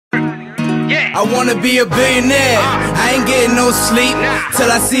I wanna be a billionaire. I ain't getting no sleep till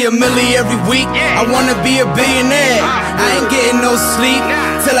I see a milli every week. I wanna be a billionaire. I ain't getting no sleep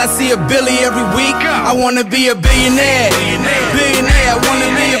till I see a billy every week. I wanna be a billionaire. Billionaire, I wanna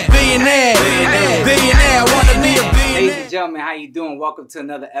be a billionaire. Billionaire, I wanna be a billionaire. Ladies and gentlemen, how you doing? Welcome to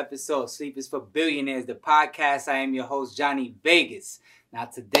another episode of Sleep is for Billionaires, the podcast. I am your host, Johnny Vegas. Now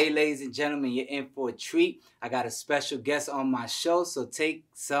today, ladies and gentlemen, you're in for a treat. I got a special guest on my show, so take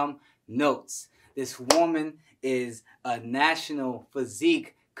some notes. This woman is a National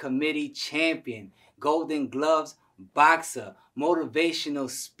Physique Committee champion, Golden Gloves boxer, motivational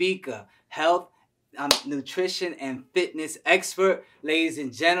speaker, health, nutrition, and fitness expert. Ladies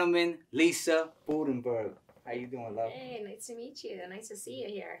and gentlemen, Lisa Budenberg. How you doing, love? Hey, nice to meet you. Nice to see you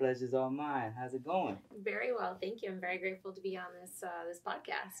here. Pleasure's all mine. How's it going? Very well, thank you. I'm very grateful to be on this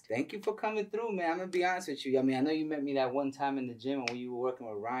podcast. Thank you for coming through, man. I'm gonna be honest with you. I mean, I know you met me that one time in the gym when you were working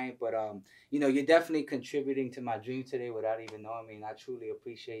with Ryan, but you're definitely contributing to my dream today without even knowing me, and I truly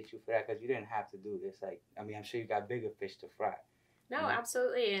appreciate you for that because you didn't have to do this. I'm sure you got bigger fish to fry. No,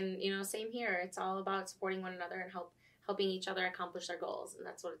 absolutely, and same here. It's all about supporting one another and helping each other accomplish their goals, and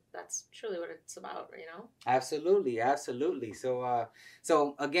that's truly what it's about, Absolutely.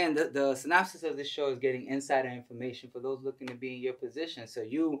 So again, the synopsis of this show is getting insider information for those looking to be in your position. So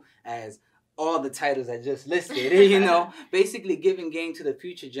you, as all the titles I just listed, basically giving game to the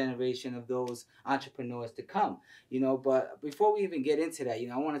future generation of those entrepreneurs to come, But before we even get into that,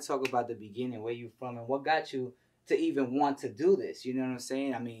 I want to talk about the beginning, where you from and what got you to even want to do this. You know what I'm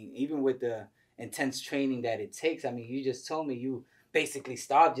saying? I mean, even with the intense training that it takes. I mean, you just told me you basically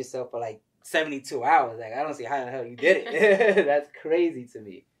starved yourself for like 72 hours. I don't see how the hell you did it. That's crazy to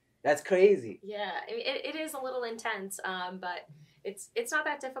me. That's crazy. Yeah, I mean, it is a little intense, but it's not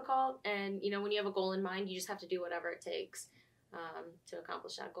that difficult. And, when you have a goal in mind, you just have to do whatever it takes to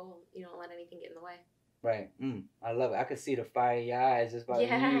accomplish that goal. You don't let anything get in the way. Right. I love it. I could see the fire in your eyes just by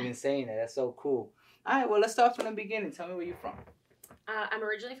you even saying that. That's so cool. All right, well, let's start from the beginning. Tell me where you're from. I'm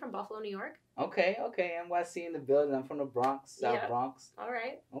originally from Buffalo, New York. Okay. NYC in the building. I'm from the Bronx, South Bronx. All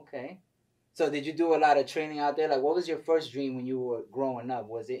right. Okay. So did you do a lot of training out there? Like, what was your first dream when you were growing up?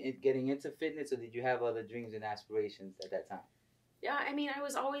 Was it getting into fitness, or did you have other dreams and aspirations at that time? Yeah, I mean, I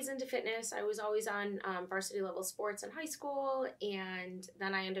was always into fitness. I was always on varsity level sports in high school, and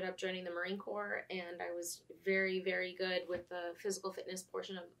then I ended up joining the Marine Corps, and I was very, very good with the physical fitness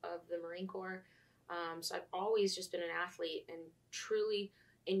portion of the Marine Corps. So I've always just been an athlete and truly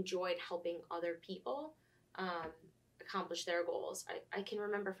enjoyed helping other people accomplish their goals. I can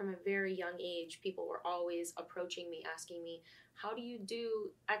remember from a very young age, people were always approaching me, asking me, how do you do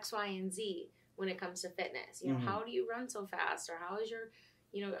X, Y, and Z when it comes to fitness? How do you run so fast? Or how is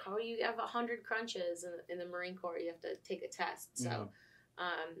how do you have 100 crunches in the Marine Corps? You have to take a test. So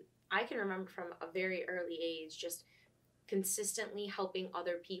I can remember from a very early age just consistently helping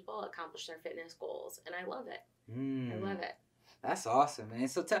other people accomplish their fitness goals, and I love it. I love it. That's awesome, man.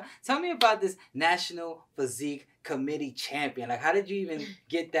 So tell me about this National Physique Committee champion. Like, how did you even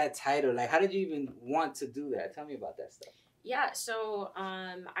get that title? Like, how did you even want to do that? Tell me about that stuff. Yeah, so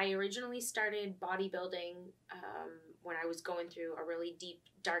I originally started bodybuilding when I was going through a really deep,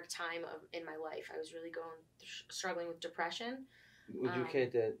 dark time in my life. I was really struggling with depression. Would you care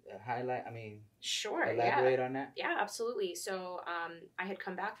to highlight? Sure. Elaborate on that? Yeah, absolutely. So I had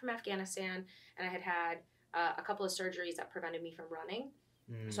come back from Afghanistan, and I had a couple of surgeries that prevented me from running.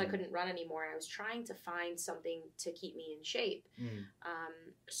 So I couldn't run anymore. I was trying to find something to keep me in shape.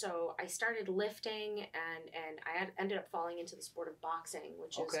 So I started lifting, and I ended up falling into the sport of boxing,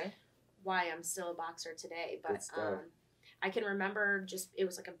 which is why I'm still a boxer today. But I can remember it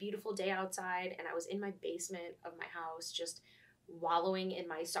was like a beautiful day outside, and I was in my basement of my house just wallowing in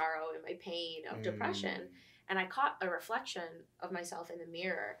my sorrow and my pain of depression, and I caught a reflection of myself in the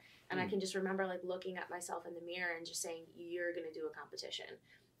mirror, and I can just remember looking at myself in the mirror and just saying, you're gonna do a competition.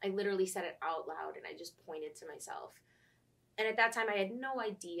 I literally said it out loud, and I just pointed to myself. And at that time I had no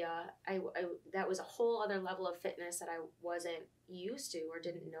idea that was a whole other level of fitness that I wasn't used to or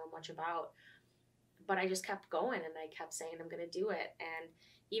didn't know much about, but I just kept going, and I kept saying I'm gonna do it. And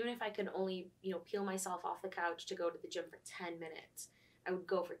even if I could only, peel myself off the couch to go to the gym for 10 minutes, I would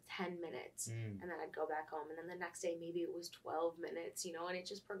go for 10 minutes, and then I'd go back home. And then the next day, maybe it was 12 minutes, and it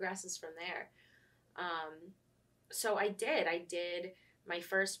just progresses from there. So I did my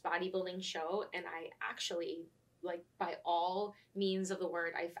first bodybuilding show, and I actually, by all means of the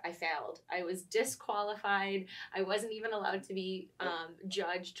word, I failed. I was disqualified. I wasn't even allowed to be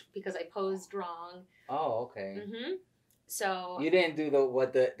judged because I posed wrong. Oh, okay. So you didn't do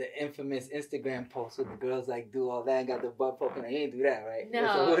the infamous Instagram post with the girls like do all that and got the butt poking. You didn't do that, right?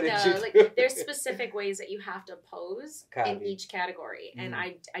 No, like there's specific ways that you have to pose in each category, and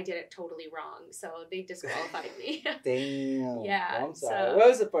I did it totally wrong, so they disqualified me. Damn. Yeah. Well, I'm sorry. So, well, it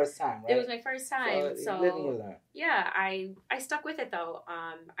was the first time, right? It was my first time, so live and you learn. Yeah, I stuck with it though.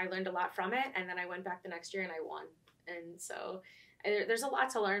 I learned a lot from it, and then I went back the next year and I won, and so. There's a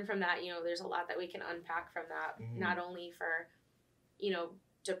lot to learn from that. You know, there's a lot that we can unpack from that, not only for, you know,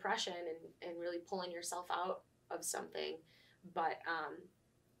 depression and really pulling yourself out of something, but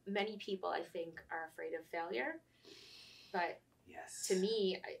many people, I think, are afraid of failure. But yes, to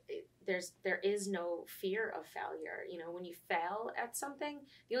me, there is no fear of failure. You know, when you fail at something,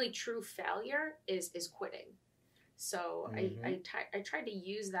 the only true failure is quitting. So I tried to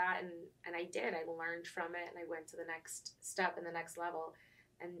use that, and I did. I learned from it, and I went to the next step and the next level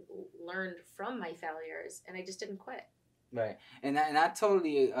and learned from my failures, and I just didn't quit. Right. And I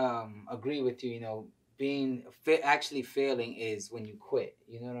totally agree with you. You know, actually failing is when you quit.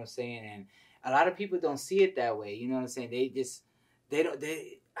 You know what I'm saying? And a lot of people don't see it that way. You know what I'm saying?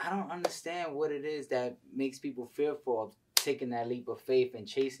 I don't understand what it is that makes people fearful of taking that leap of faith and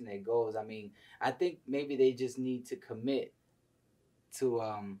chasing their goals. I mean, I think maybe they just need to commit to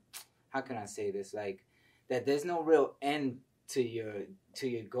how can I say this? Like that there's no real end to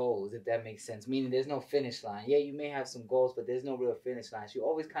your goals, if that makes sense. Meaning there's no finish line. Yeah, you may have some goals, but there's no real finish line. So you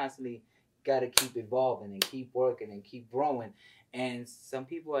always constantly gotta keep evolving and keep working and keep growing. And some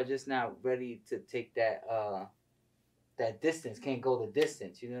people are just not ready to take that distance, can't go the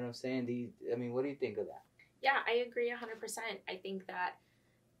distance. You know what I'm saying? What do you think of that? Yeah, I agree 100%. I think that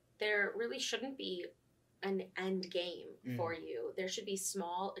there really shouldn't be an end game for you. There should be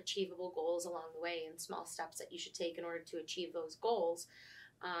small, achievable goals along the way and small steps that you should take in order to achieve those goals.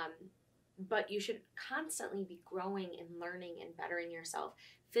 But you should constantly be growing and learning and bettering yourself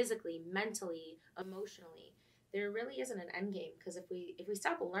physically, mentally, emotionally. There really isn't an end game, because if we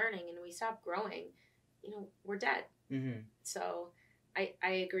stop learning and we stop growing, you know, we're dead. So I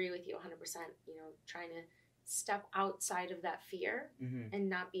agree with you 100%. You know, trying to step outside of that fear and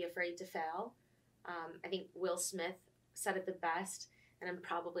not be afraid to fail. I think Will Smith said it the best, and I'm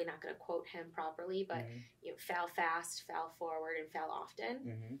probably not going to quote him properly, but you know, fail fast, fail forward, and fail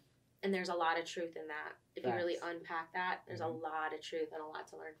often. And there's a lot of truth in that. If you really unpack that, there's a lot of truth and a lot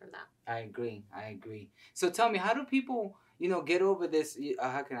to learn from that. I agree. So tell me, how do people, you know, get over this,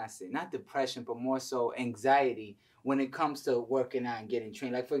 how can I say, not depression, but more so anxiety when it comes to working out and getting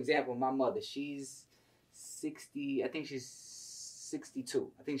trained? Like, for example, my mother, she's 60, I think she's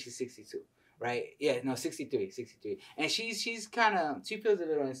 62. Right? Yeah, no, 63. And she feels a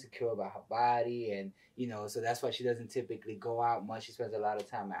little insecure about her body, and, you know, so that's why she doesn't typically go out much. She spends a lot of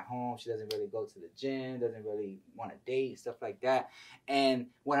time at home. She doesn't really go to the gym, doesn't really want to date, stuff like that. And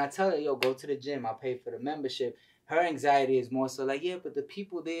when I tell her, yo, go to the gym, I'll pay for the membership, her anxiety is more so like, yeah, but the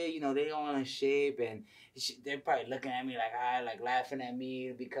people there, you know, they all in shape, and they're probably looking at me like laughing at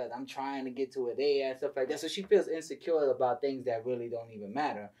me because I'm trying to get to where they are, stuff like that. So she feels insecure about things that really don't even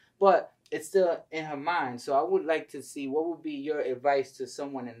matter. But it's still in her mind. So I would like to see, what would be your advice to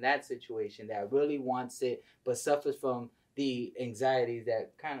someone in that situation that really wants it but suffers from the anxieties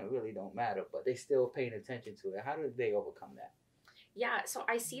that kind of really don't matter, but they still paying attention to it? How do they overcome that? Yeah, so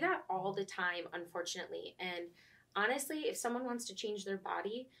I see that all the time, unfortunately. And honestly, if someone wants to change their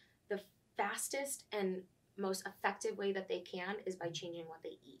body, the fastest and most effective way that they can is by changing what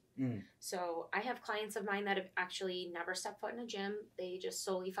they eat. So I have clients of mine that have actually never stepped foot in a gym. They just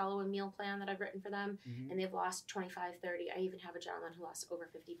solely follow a meal plan that I've written for them, and they've lost 25, 30. I even have a gentleman who lost over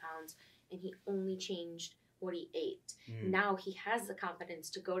 50 pounds, and he only changed what he ate. Now he has the confidence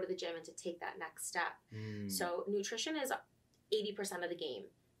to go to the gym and to take that next step. So nutrition is 80% of the game.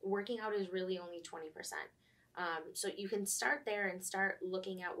 Working out is really only 20%. So you can start there and start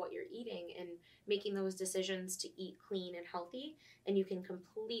looking at what you're eating and making those decisions to eat clean and healthy, and you can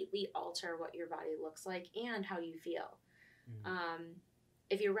completely alter what your body looks like and how you feel.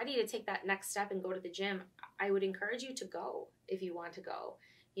 If you're ready to take that next step and go to the gym, I would encourage you to go if you want to go.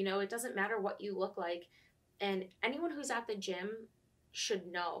 You know, it doesn't matter what you look like, and anyone who's at the gym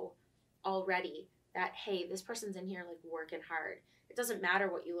should know already that, hey, this person's in here like working hard. It doesn't matter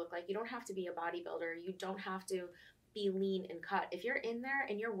what you look like. You don't have to be a bodybuilder. You don't have to be lean and cut. If you're in there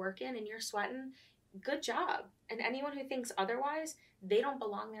and you're working and you're sweating, good job. And anyone who thinks otherwise, they don't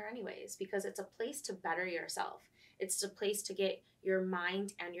belong there anyways, because it's a place to better yourself. It's a place to get your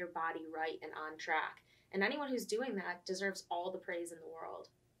mind and your body right and on track. And anyone who's doing that deserves all the praise in the world.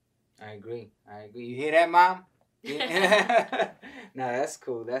 I agree. You hear that, Mom? No, that's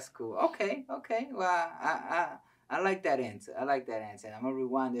cool. Okay. Well, I like that answer. And I'm gonna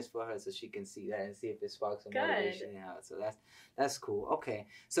rewind this for her so she can see that and see if it sparks some motivation in her. So that's cool. Okay.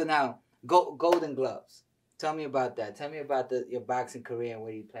 So now Golden Gloves. Tell me about that. Tell me about your boxing career and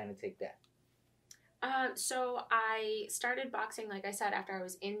where do you plan to take that? So I started boxing, like I said, after I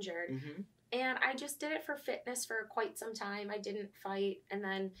was injured. Mm-hmm. And I just did it for fitness for quite some time. I didn't fight. And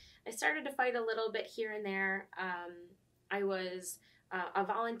then I started to fight a little bit here and there. I was a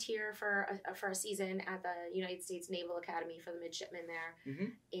volunteer for a season at the United States Naval Academy for the midshipmen there. Mm-hmm.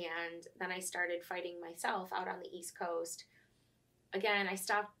 And then I started fighting myself out on the East Coast. Again, I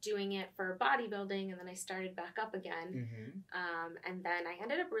stopped doing it for bodybuilding, and then I started back up again. Mm-hmm. And then I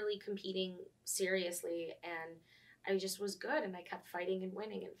ended up really competing seriously, and I just was good, and I kept fighting and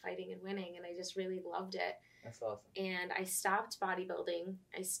winning, and I just really loved it. That's awesome. And I stopped bodybuilding.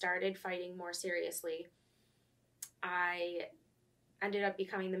 I started fighting more seriously. I ended up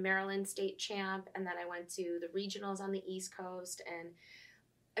becoming the Maryland state champ, and then I went to the regionals on the East Coast, and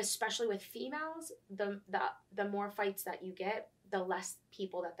especially with females, the more fights that you get, the less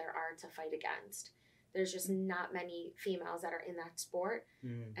people that there are to fight against. There's just not many females that are in that sport,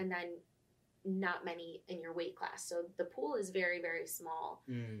 and then not many in your weight class. So the pool is very, very small.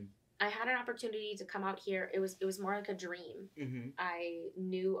 I had an opportunity to come out here. It was more like a dream. Mm-hmm. I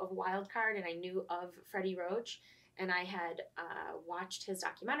knew of Wildcard, and I knew of Freddie Roach, and I had watched his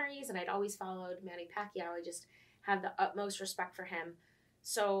documentaries, and I'd always followed Manny Pacquiao. I just have the utmost respect for him.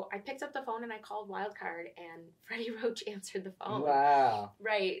 So I picked up the phone and I called Wildcard, and Freddie Roach answered the phone. Wow.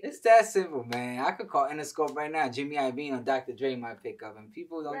 Right. It's that simple, man. I could call Interscope right now. Jimmy Iovine or Dr. Dre might pick up, and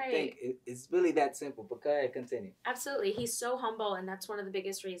people don't think it's really that simple. But go ahead, continue. Absolutely. He's so humble, and that's one of the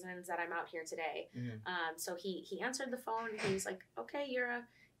biggest reasons that I'm out here today. Mm-hmm. So he answered the phone, and he was like, okay, you're an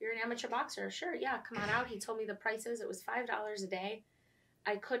amateur boxer. Sure, yeah, come on out. He told me the prices. It was $5 a day.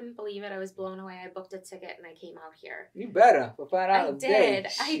 I couldn't believe it. I was blown away. I booked a ticket and I came out here. You better for $5 I a day.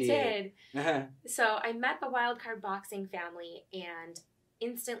 I did. So I met the Wildcard boxing family, and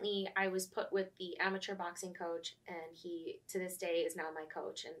instantly I was put with the amateur boxing coach, and he to this day is now my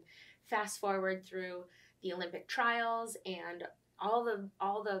coach. And fast forward through the Olympic trials and all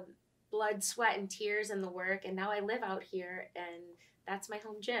the blood, sweat, and tears and the work, and now I live out here, and that's my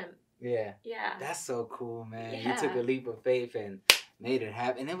home gym. Yeah. Yeah. That's so cool, man. Yeah. You took a leap of faith and made it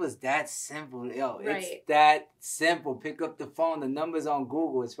happen. And it was that simple. Yo, Right. It's that simple. Pick up the phone. The number's on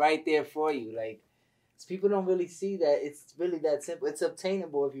Google. It's right there for you. Like, people don't really see that. It's really that simple. It's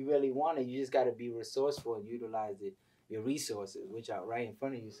obtainable if you really want it. You just got to be resourceful and utilize your resources, which are right in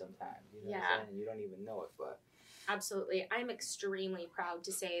front of you sometimes. You know what I'm saying? You don't even know it, but... Absolutely. I'm extremely proud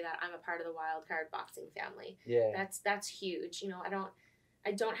to say that I'm a part of the Wildcard boxing family. Yeah. That's huge. You know,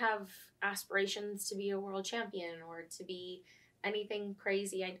 I don't have aspirations to be a world champion or to be anything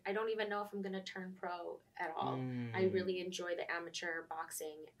crazy. I don't even know if I'm going to turn pro at all. I really enjoy the amateur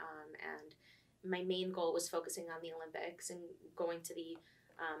boxing, and my main goal was focusing on the Olympics and going to the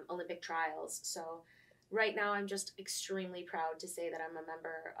Olympic trials. So right now I'm just extremely proud to say that I'm a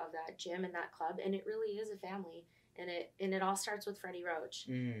member of that gym and that club, and it really is a family. And it all starts with Freddie Roach.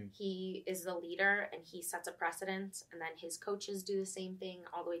 He is the leader, and he sets a precedent, and then his coaches do the same thing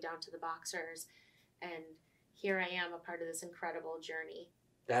all the way down to the boxers. And here I am, a part of this incredible journey.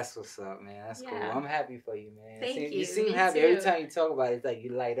 That's what's up, man. That's cool. Yeah. I'm happy for you, man. Thank you. You seem Me happy. too. Every time you talk about it, it's like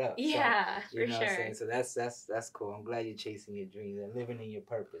you light up. Yeah, so, you for know sure. What I'm saying? So that's cool. I'm glad you're chasing your dreams and living in your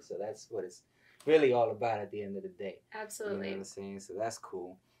purpose. So that's what it's really all about at the end of the day. Absolutely. You know what I'm saying? So that's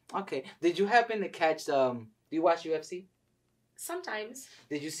cool. Okay. Did you happen to catch do you watch UFC? Sometimes.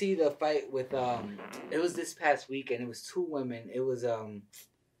 Did you see the fight with it was this past weekend. It was two women. It was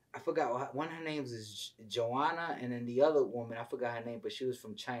I forgot one of her names is Joanna, and then the other woman, I forgot her name, but she was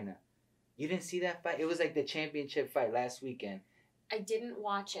from China. You didn't see that fight? It was like the championship fight last weekend. I didn't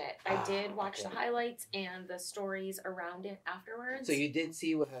watch it. I did watch the highlights and the stories around it afterwards. So you did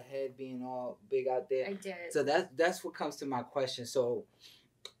see with her head being all big out there? I did. So that's what comes to my question. So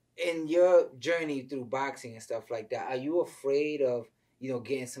in your journey through boxing and stuff like that, are you afraid of,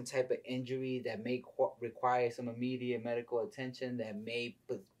 getting some type of injury that may require some immediate medical attention that may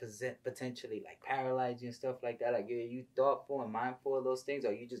potentially like paralyze you and stuff like that? Like, are you thoughtful and mindful of those things, or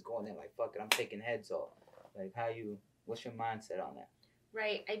are you just going there like, fuck it, I'm taking heads off? Like, what's your mindset on that?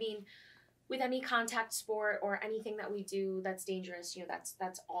 Right. I mean, with any contact sport or anything that we do that's dangerous,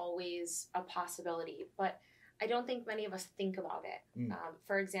 that's always a possibility. But I don't think many of us think about it.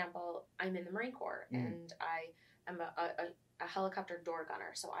 For example, I'm in the Marine Corps, and I am a helicopter door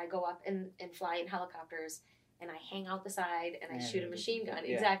gunner. So I go up and fly in helicopters, and I hang out the side, and I shoot a machine gun.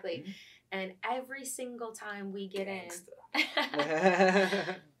 Yeah. Exactly. And every single time we get in...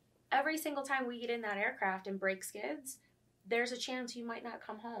 every single time we get in that aircraft and break skids, there's a chance you might not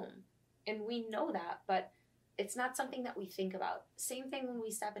come home. And we know that, but it's not something that we think about. Same thing when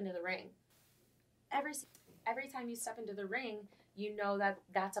we step into the ring. Every time you step into the ring, you know that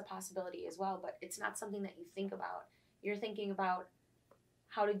that's a possibility as well, but it's not something that you think about. You're thinking about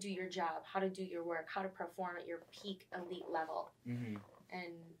how to do your job, how to do your work, how to perform at your peak elite level. Mm-hmm.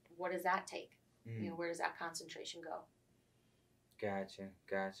 And what does that take? Mm-hmm. You know, where does that concentration go? Gotcha.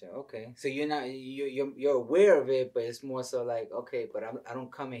 Okay, so you're aware of it, but it's more so like, okay, but I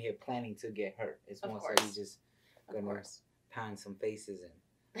don't come in here planning to get hurt. It's more so you just gonna pound some faces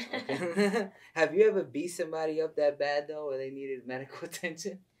in. Okay. Have you ever beat somebody up that bad though, or they needed medical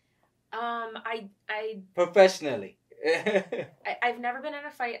attention? I Professionally. I've never been in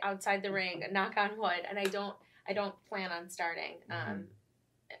a fight outside the ring. Knock on wood, and I don't plan on starting. Mm-hmm.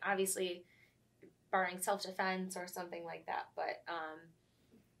 Obviously, barring self-defense or something like that. But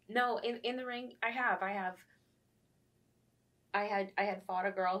no, in the ring, I had fought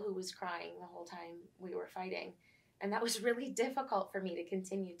a girl who was crying the whole time we were fighting, and that was really difficult for me to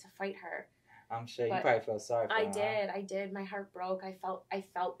continue to fight her. I'm sure you probably felt sorry for her. I did. My heart broke. I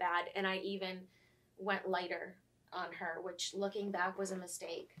felt bad, and I even went lighter on her, which looking back was a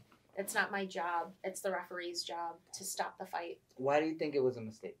mistake. It's not my job. It's the referee's job to stop the fight. Why do you think it was a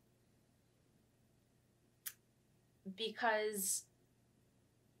mistake? Because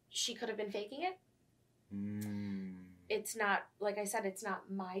she could have been faking it. It's not, like I said, it's not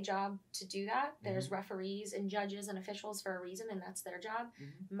my job to do that. There's referees and judges and officials for a reason, and that's their job.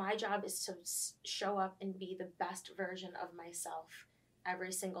 My job is to show up and be the best version of myself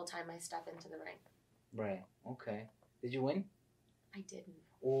every single time I step into the ring. Right. Okay. Did you win? I didn't.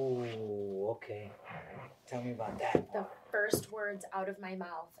 Oh, okay. Tell me about that. The first words out of my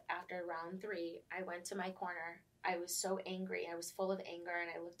mouth after round 3, I went to my corner. I was so angry. I was full of anger, and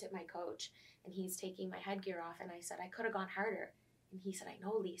I looked at my coach, and he's taking my headgear off, and I said, I could have gone harder. And he said, I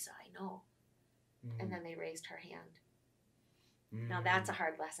know, Lisa, I know. And then they raised her hand. Now, that's a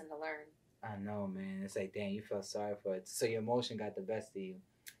hard lesson to learn. I know, man. It's like, damn, you felt sorry for it. So your emotion got the best of you.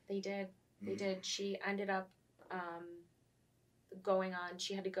 They did. They did. She ended up going on.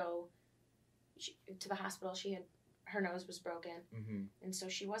 She had to go to the hospital. Her nose was broken. And so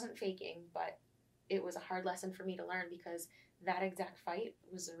she wasn't faking, but it was a hard lesson for me to learn because that exact fight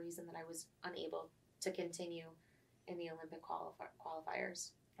was the reason that I was unable to continue in the Olympic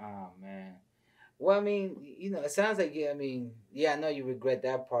qualifiers. Oh, man. Well, I mean, it sounds like, I know you regret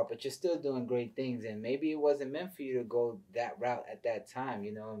that part, but you're still doing great things, and maybe it wasn't meant for you to go that route at that time,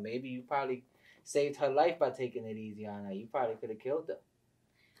 and maybe you probably saved her life by taking it easy on her. You probably could have killed her.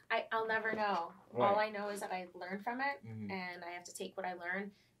 I'll never know. Right. All I know is that I learned from it, and I have to take what I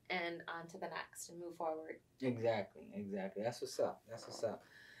learned and on to the next and move forward. Exactly. That's what's up.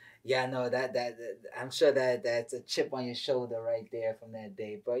 Yeah, no, that I'm sure that's a chip on your shoulder right there from that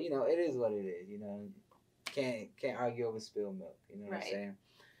day. But it is what it is. Can't argue over spilled milk. You know what I'm saying?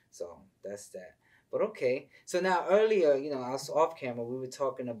 So that's that. But okay. So now earlier, us off camera, we were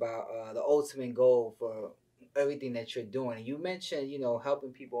talking about the ultimate goal for everything that you're doing. And you mentioned,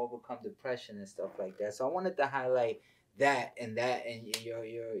 helping people overcome depression and stuff like that. So I wanted to highlight that and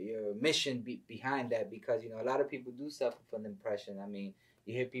your mission behind that, because a lot of people do suffer from depression. I mean,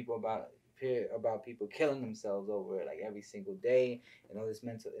 you hear about people killing themselves over it like every single day, and all this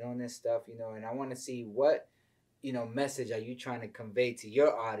mental illness stuff, and I want to see what message are you trying to convey to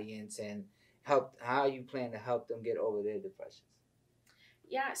your audience, and how you plan to help them get over their depressions.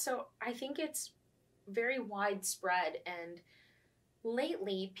 Yeah, so I think it's very widespread, and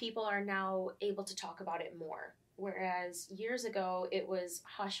lately people are now able to talk about it more. Whereas years ago, it was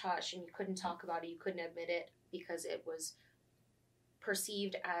hush-hush, and you couldn't talk about it, you couldn't admit it, because it was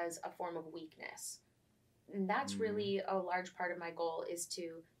perceived as a form of weakness. And that's really a large part of my goal, is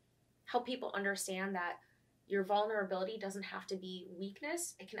to help people understand that your vulnerability doesn't have to be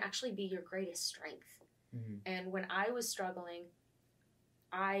weakness. It can actually be your greatest strength. And when I was struggling,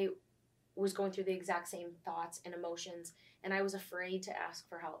 I was going through the exact same thoughts and emotions, and I was afraid to ask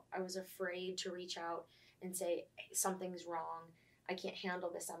for help. I was afraid to reach out and say, hey, something's wrong. I can't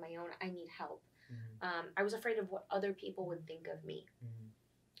handle this on my own. I need help. I was afraid of what other people would think of me.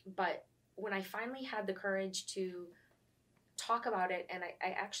 But when I finally had the courage to talk about it, and I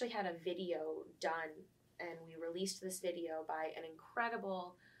actually had a video done, and we released this video by an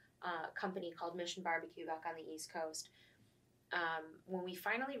incredible company called Mission Barbecue back on the East Coast. When we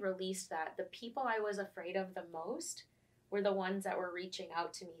finally released that, the people I was afraid of the most were the ones that were reaching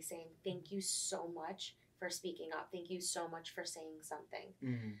out to me saying, thank you so much for speaking up. Thank you so much for saying something.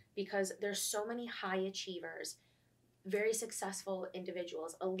 Because there's so many high achievers very successful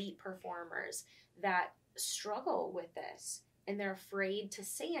individuals, elite performers that struggle with this, and they're afraid to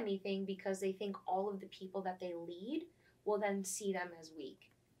say anything because they think all of the people that they lead will then see them as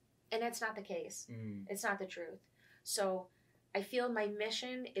weak. And that's not the case. It's not the truth. So I feel my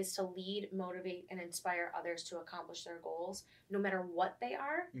mission is to lead, motivate, and inspire others to accomplish their goals, no matter what they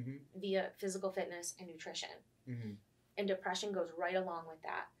are, via physical fitness and nutrition. And depression goes right along with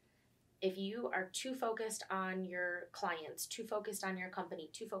that. If you are too focused on your clients, too focused on your company,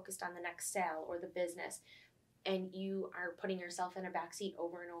 too focused on the next sale or the business, and you are putting yourself in a backseat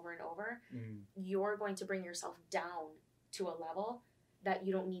over and over and over, you're going to bring yourself down to a level that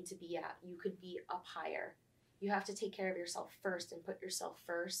you don't need to be at. You could be up higher. You have to take care of yourself first and put yourself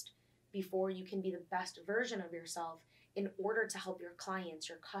first before you can be the best version of yourself in order to help your clients,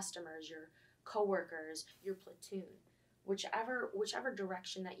 your customers, your coworkers, your platoon. Whichever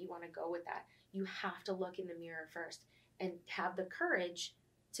direction that you want to go with that, you have to look in the mirror first and have the courage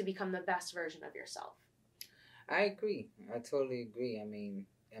to become the best version of yourself. I agree. I totally agree. I mean,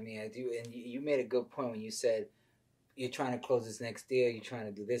 I do. And you made a good point when you said you're trying to close this next deal, you're trying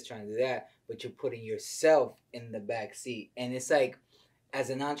to do this, trying to do that, but you're putting yourself in the back seat. And it's like, as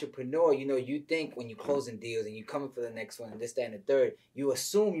an entrepreneur, you think when you're closing deals and you're coming for the next one and this, that, and the third, you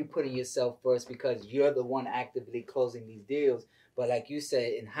assume you're putting yourself first because you're the one actively closing these deals. But like you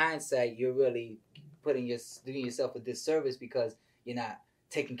said, in hindsight, you're really doing yourself a disservice because you're not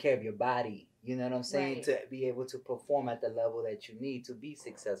taking care of your body. You know what I'm saying? Right. To be able to perform at the level that you need to be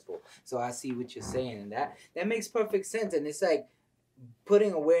successful. So I see what you're saying, and that makes perfect sense. And it's like,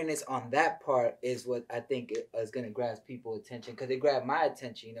 putting awareness on that part is what I think is going to grasp people's attention, because it grabbed my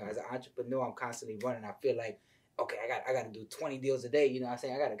attention. As an entrepreneur, I'm constantly running. I feel like, okay, I got to do 20 deals a day. I'm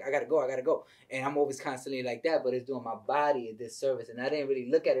saying? I got to go. And I'm always constantly like that, but it's doing my body a disservice. And I didn't really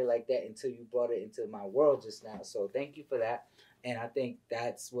look at it like that until you brought it into my world just now. So thank you for that. And I think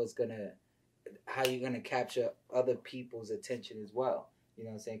that's how you're going to capture other people's attention as well. You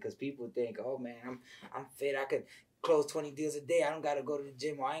know what I'm saying? Because people think, oh man, I'm fit. I could close 20 deals a day. I don't got to go to the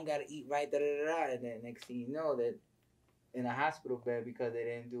gym, or I ain't got to eat right, And then next thing you know, that in a hospital bed because they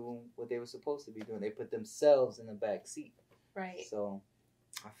didn't do what they were supposed to be doing. They put themselves in the back seat. Right. So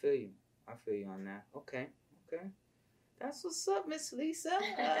I feel you on that. Okay. That's what's up, Miss Lisa.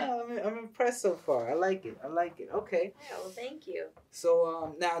 I'm impressed so far. I like it. Okay. Yeah, well, thank you.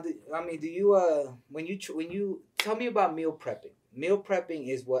 So now, do you when you tell me about meal prepping? Meal prepping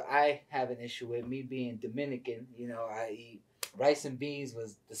is what I have an issue with. Me being Dominican, I eat rice and beans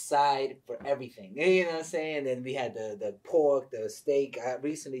was the side for everything. You know what I'm saying? Then we had the pork, the steak. I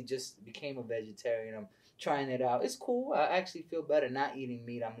recently just became a vegetarian. I'm trying it out. It's cool. I actually feel better not eating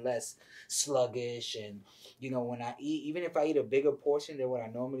meat. I'm less sluggish, and when I eat, even if I eat a bigger portion than what I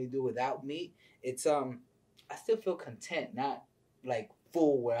normally do without meat, it's I still feel content, not like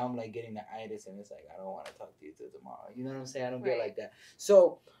full where I'm like getting the itis and it's like I don't want to talk to you till tomorrow. You know what I'm saying? I don't get like that.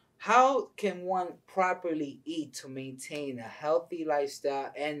 So how can one properly eat to maintain a healthy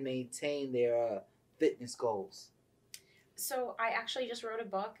lifestyle and maintain their fitness goals? So I actually just wrote a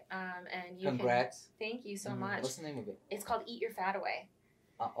book, and you Congrats. Thank you so much. What's the name of it? It's called Eat Your Fat Away.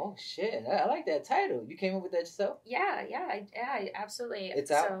 Oh shit! I like that title. You came up with that yourself? Yeah, absolutely. It's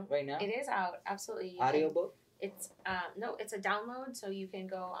out right now. It is out, absolutely. Audiobook? It's no, it's a download, so you can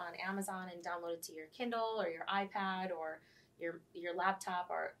go on Amazon and download it to your Kindle or your iPad or your laptop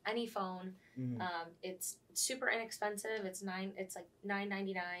or any phone. Mm-hmm. It's super inexpensive. It's like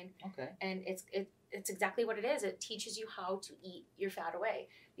 $9.99. Okay. And it's exactly what it is. It teaches you how to eat your fat away,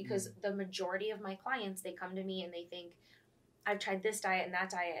 because the majority of my clients, they come to me and they think, I've tried this diet and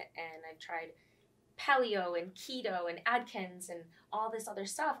that diet, and I've tried paleo and keto and Atkins and all this other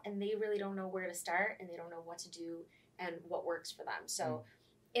stuff, and they really don't know where to start, and they don't know what to do and what works for them. So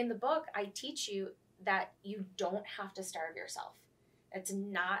in the book, I teach you that you don't have to starve yourself. It's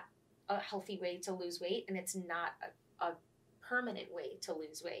not a healthy way to lose weight, and it's not a permanent way to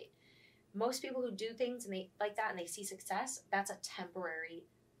lose weight. Most people who do things and they like that and they see success, that's a temporary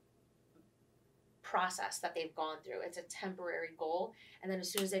process that they've gone through. It's a temporary goal, and then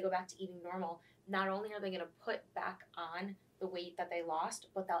as soon as they go back to eating normal, not only are they going to put back on the weight that they lost,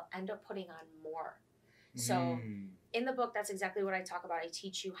 but they'll end up putting on more. So in the book, that's exactly what I talk about. I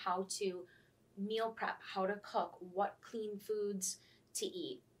teach you how to meal prep, how to cook, what clean foods to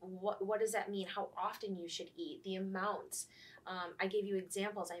eat, what does that mean, how often you should eat, the amounts. I gave you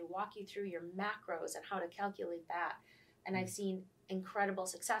examples. I walk you through your macros and how to calculate that. And I've seen incredible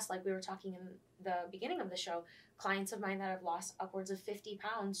success. Like we were talking in the beginning of the show, clients of mine that have lost upwards of 50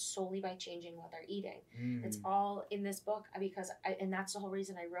 pounds solely by changing what they're eating. It's all in this book and that's the whole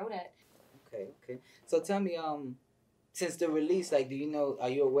reason I wrote it. Okay. So tell me, since the release, like, do you know? Are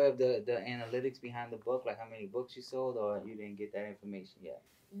you aware of the analytics behind the book? Like, how many books you sold, or you didn't get that information yet?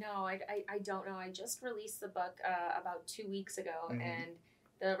 No, I don't know. I just released the book about 2 weeks ago, Mhm. and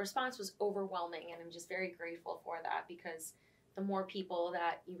the response was overwhelming, and I'm just very grateful for that, because the more people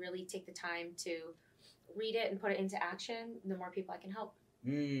that you really take the time to read it and put it into action, the more people I can help.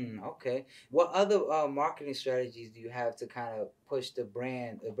 Okay. What other marketing strategies do you have to kind of push the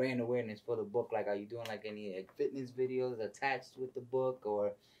brand awareness for the book? Like, are you doing like any like, fitness videos attached with the book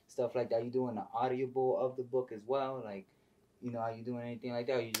or stuff like that? Are you doing the audible of the book as well? Like, are you doing anything like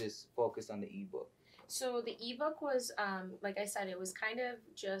that, or are you just focused on the ebook? So the ebook was, like I said, it was kind of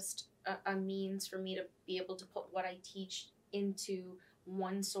just a means for me to be able to put what I teach into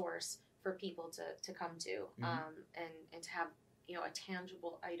one source for people to come to, and to have a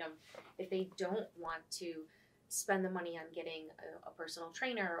tangible item if they don't want to spend the money on getting a personal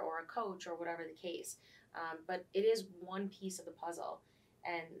trainer or a coach or whatever the case. But it is one piece of the puzzle,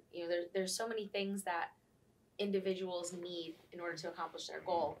 and there's so many things that individuals need in order to accomplish their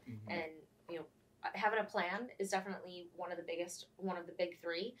goal, and having a plan is definitely one of the big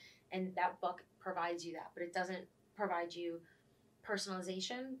three, and that book provides you that, but it doesn't provide you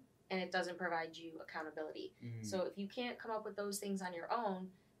personalization, and it doesn't provide you accountability. So if you can't come up with those things on your own,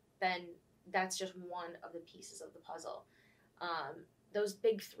 then that's just one of the pieces of the puzzle. Those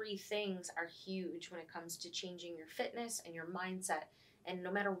big three things are huge when it comes to changing your fitness and your mindset, and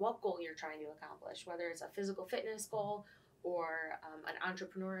no matter what goal you're trying to accomplish, whether it's a physical fitness goal or an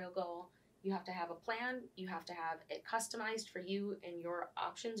entrepreneurial goal, you have to have a plan, you have to have it customized for you and your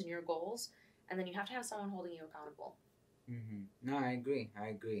options and your goals, and then you have to have someone holding you accountable. No, I agree.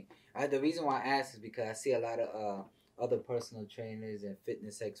 The reason why I ask is because I see a lot of other personal trainers and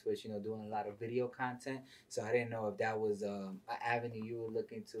fitness experts, doing a lot of video content. So I didn't know if that was an avenue you were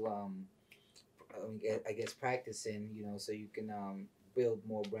looking to, I guess, practice in, so you can build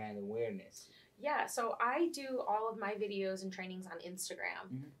more brand awareness. Yeah, so I do all of my videos and trainings on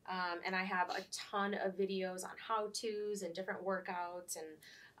Instagram, and I have a ton of videos on how-tos and different workouts and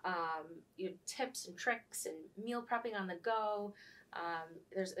tips and tricks and meal prepping on the go.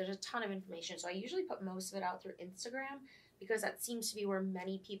 There's a ton of information, so I usually put most of it out through Instagram because that seems to be where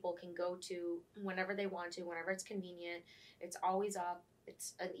many people can go to whenever they want to, whenever it's convenient. It's always up.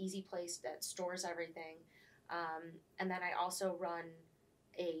 It's an easy place that stores everything. And then I also run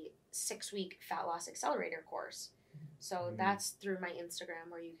a 6-week fat loss accelerator course. So that's through my Instagram,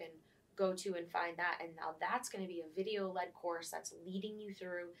 where you can go to and find that. And now that's going to be a video-led course that's leading you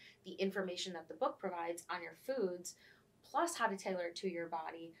through the information that the book provides on your foods, plus how to tailor it to your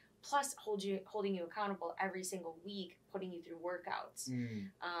body, plus holding you accountable every single week, putting you through workouts.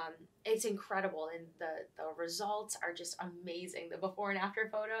 It's incredible, and the results are just amazing. The before and after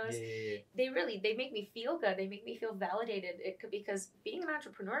photos, they make me feel good. They make me feel validated. Because being an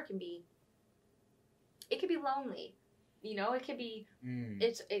entrepreneur can be lonely. It can be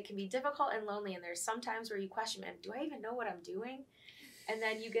it can be difficult and lonely, and there's some times where you question, man, do I even know what I'm doing? And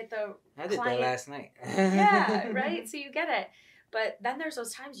then you get the I did that last night. Yeah, right? So you get it. But then there's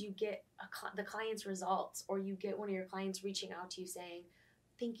those times you get the client's results, or you get one of your clients reaching out to you saying,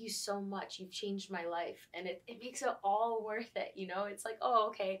 thank you so much, you've changed my life. And it makes it all worth it, It's like, oh,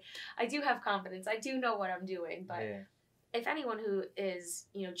 okay, I do have confidence. I do know what I'm doing. But if anyone who is,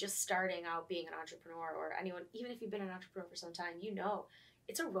 just starting out being an entrepreneur, or anyone, even if you've been an entrepreneur for some time,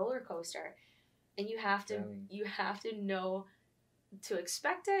 it's a roller coaster. And you have to know to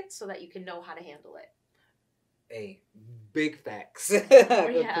expect it so that you can know how to handle it. Hey, big facts.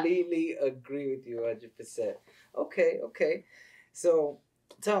 I completely agree with you 100%. Okay. So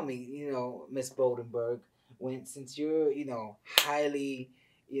tell me, Miss Boldenberg, since you're, highly,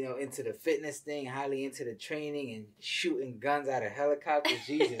 into the fitness thing, highly into the training and shooting guns out of helicopters,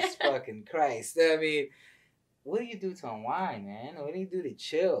 Jesus fucking Christ. I mean, what do you do to unwind, man? What do you do to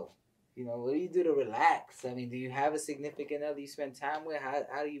chill? What do you do to relax? I mean, do you have a significant other you spend time with?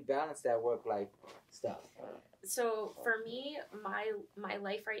 How do you balance that work-life stuff? So for me, my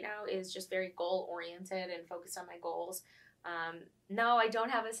life right now is just very goal-oriented and focused on my goals. No, I don't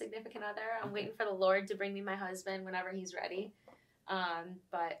have a significant other. I'm waiting for the Lord to bring me my husband whenever he's ready.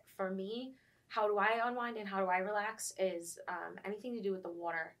 But for me, how do I unwind and how do I relax is anything to do with the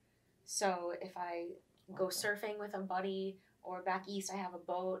water. So if I go surfing with a buddy, or back east I have a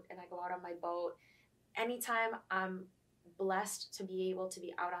boat and I go out on my boat, anytime I'm blessed to be able to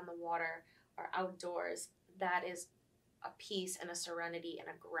be out on the water or outdoors, that is a peace and a serenity and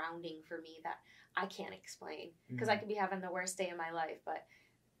a grounding for me that I can't explain. Because I could be having the worst day of my life, but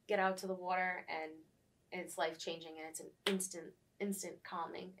get out to the water and it's life-changing, and it's an instant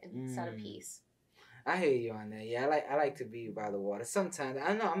calming and set of peace. I hear you on that. Yeah, I like to be by the water. Sometimes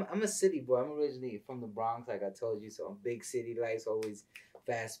I know I'm a city boy. I'm originally from the Bronx, like I told you. So big city life's always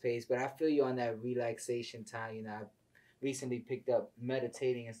fast paced. But I feel you on that relaxation time. You know, I recently picked up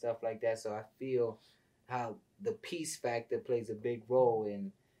meditating and stuff like that. So I feel how the peace factor plays a big role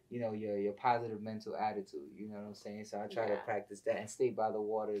in your positive mental attitude. You know what I'm saying? So I try to practice that and stay by the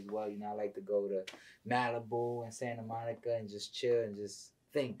water as well. You know, I like to go to Malibu and Santa Monica and just chill and just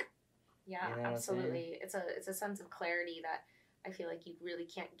think. Yeah, you know absolutely. It's a sense of clarity that I feel like you really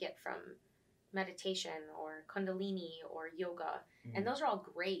can't get from meditation or Kundalini or yoga, and those are all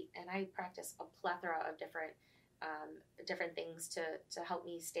great. And I practice a plethora of different things to help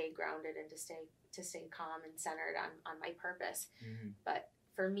me stay grounded and to stay calm and centered on my purpose. But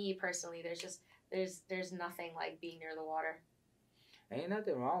for me personally, there's nothing like being near the water. Ain't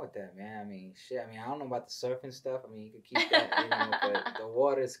nothing wrong with that, man. I mean, shit. I mean, I don't know about the surfing stuff. I mean, you could keep that, but the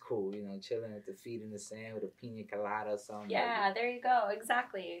water's cool. Chilling with the feet in the sand with a pina colada or something. Yeah, there you go.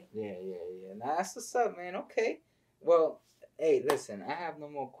 Exactly. Yeah. Now that's what's up, man. Okay. Well, hey, listen. I have no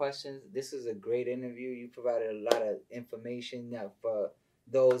more questions. This is a great interview. You provided a lot of information for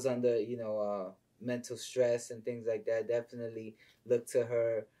those under, mental stress and things like that. Definitely look to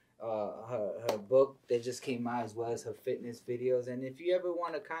her book that just came out, as well as her fitness videos. And if you ever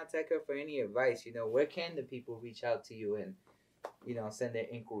want to contact her for any advice, where can the people reach out to you and send their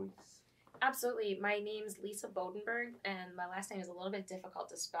inquiries? Absolutely. My name's Lisa Bodenberg, and my last name is a little bit difficult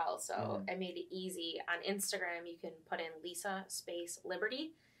to spell, so I made it easy. On Instagram, you can put in Lisa space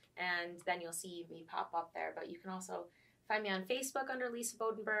Liberty, and then you'll see me pop up there. But you can also find me on Facebook under Lisa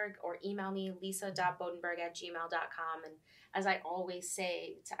Bodenberg, or email me lisa.bodenberg@gmail.com. And as I always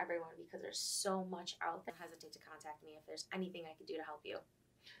say to everyone, because there's so much out there, don't hesitate to contact me if there's anything I can do to help you.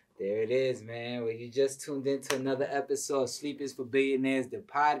 There it is, man. Well, you just tuned into another episode of Sleep is for Billionaires, the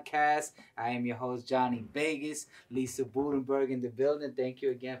podcast. I am your host, Johnny Vegas. Lisa Bodenberg in the building. Thank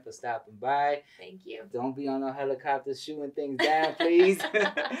you again for stopping by. Thank you. Don't be on no helicopter shooting things down, please.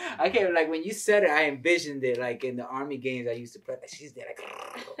 I can't, like, when you said it, I envisioned it, like, in the Army games I used to play. She's there,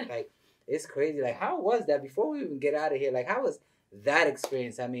 like, it's crazy. Like, how was that? Before we even get out of here, like, how was that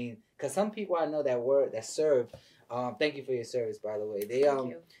experience? I mean, because some people I know that serve. Thank you for your service, by the way. Thank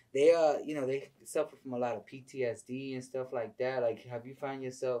you. They suffer from a lot of PTSD and stuff like that. Like, have you found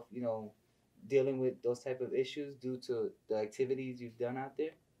yourself, dealing with those type of issues due to the activities you've done out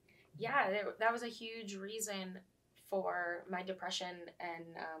there? Yeah, that was a huge reason for my depression. And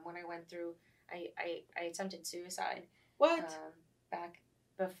when I went through, I attempted suicide. What? Back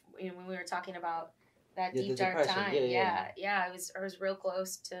before, when we were talking about that deep dark time. Yeah. I was real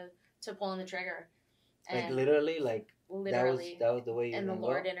close to pulling the trigger. And like literally. That was the way you. And the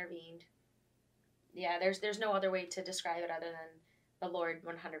Lord intervened. Yeah, there's no other way to describe it other than the Lord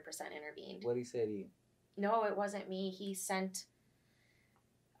 100% intervened. What he said to you? No, it wasn't me. He sent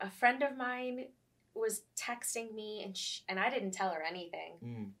a friend of mine was texting me, and I didn't tell her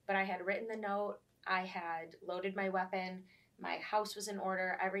anything. But I had written the note. I had loaded my weapon. My house was in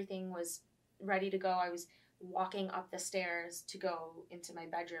order. Everything was ready to go. I was walking up the stairs to go into my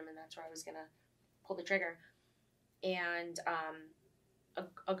bedroom, and that's where I was gonna pull the trigger. And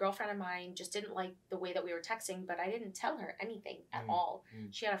a girlfriend of mine just didn't like the way that we were texting, but I didn't tell her anything at all.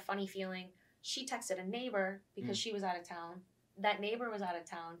 She had a funny feeling. She texted a neighbor because she was out of town. That neighbor was out of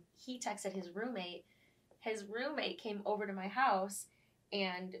town. He texted his roommate. His roommate came over to my house,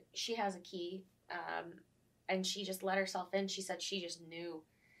 and she has a key, and she just let herself in. She said she just knew.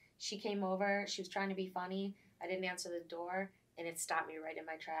 She came over. She was trying to be funny. I didn't answer the door, and it stopped me right in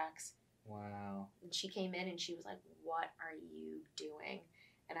my tracks. Wow. And she came in and she was like, "What are you doing?"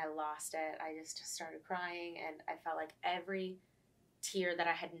 And I lost it. I just started crying, and I felt like every tear that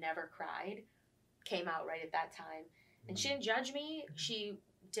I had never cried came out right at that time. And she didn't judge me. She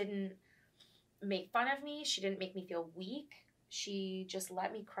didn't make fun of me. She didn't make me feel weak. She just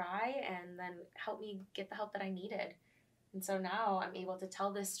let me cry and then helped me get the help that I needed. And so now I'm able to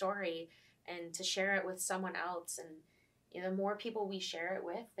tell this story and to share it with someone else. And the more people we share it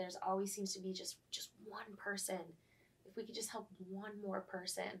with, there's always seems to be just one person. If we could just help one more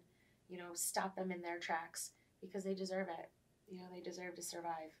person, stop them in their tracks, because they deserve it. They deserve to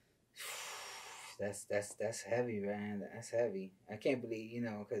survive. That's heavy, man. That's heavy. I can't believe,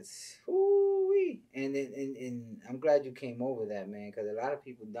 because whoo-wee. And I'm glad you came over that, man, because a lot of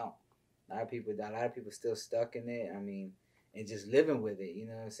people don't. A lot of people still stuck in it. I mean, and just living with it,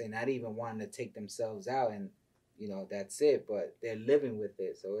 what I'm saying? Not even wanting to take themselves out and, that's it, but they're living with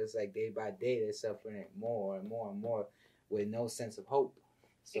it. So it's like day by day they're suffering it more and more and more with no sense of hope.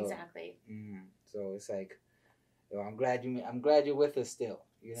 So, exactly. So it's like, I'm glad you're with us still.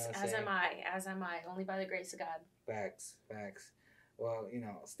 You know what I'm As saying? As am I. Only by the grace of God. Facts. Well,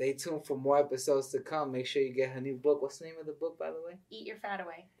 stay tuned for more episodes to come. Make sure you get her new book. What's the name of the book, by the way? Eat Your Fat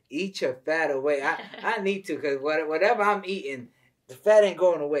Away. Eat Your Fat Away. I need to, because whatever I'm eating, the fat ain't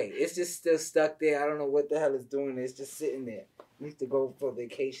going away. It's just still stuck there. I don't know what the hell it's doing. It's just sitting there. I need to go for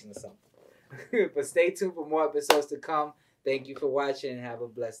vacation or something. But stay tuned for more episodes to come. Thank you for watching and have a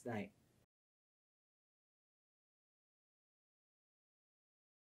blessed night.